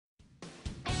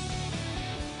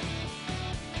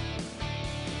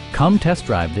Come test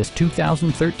drive this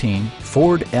 2013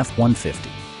 Ford F-150.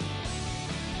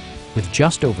 With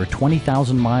just over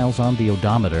 20,000 miles on the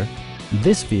odometer,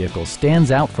 this vehicle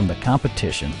stands out from the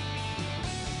competition.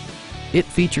 It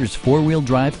features four-wheel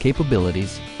drive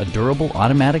capabilities, a durable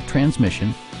automatic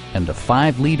transmission, and a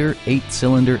 5-liter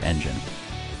 8-cylinder engine.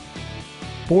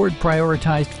 Ford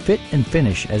prioritized fit and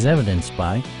finish as evidenced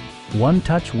by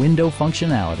one-touch window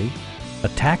functionality, a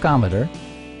tachometer,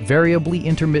 variably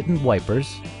intermittent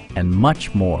wipers, and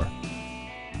much more.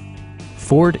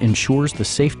 Ford ensures the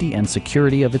safety and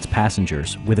security of its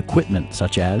passengers with equipment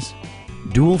such as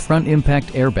dual front impact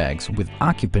airbags with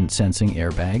occupant sensing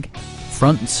airbag,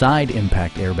 front and side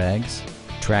impact airbags,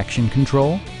 traction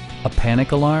control, a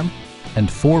panic alarm, and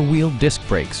 4-wheel disc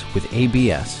brakes with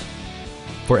ABS.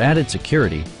 For added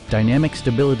security, dynamic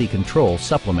stability control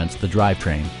supplements the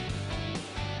drivetrain.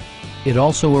 It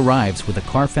also arrives with a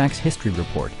Carfax history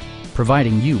report,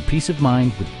 providing you peace of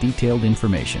mind with detailed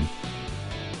information.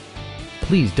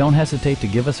 Please don't hesitate to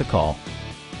give us a call.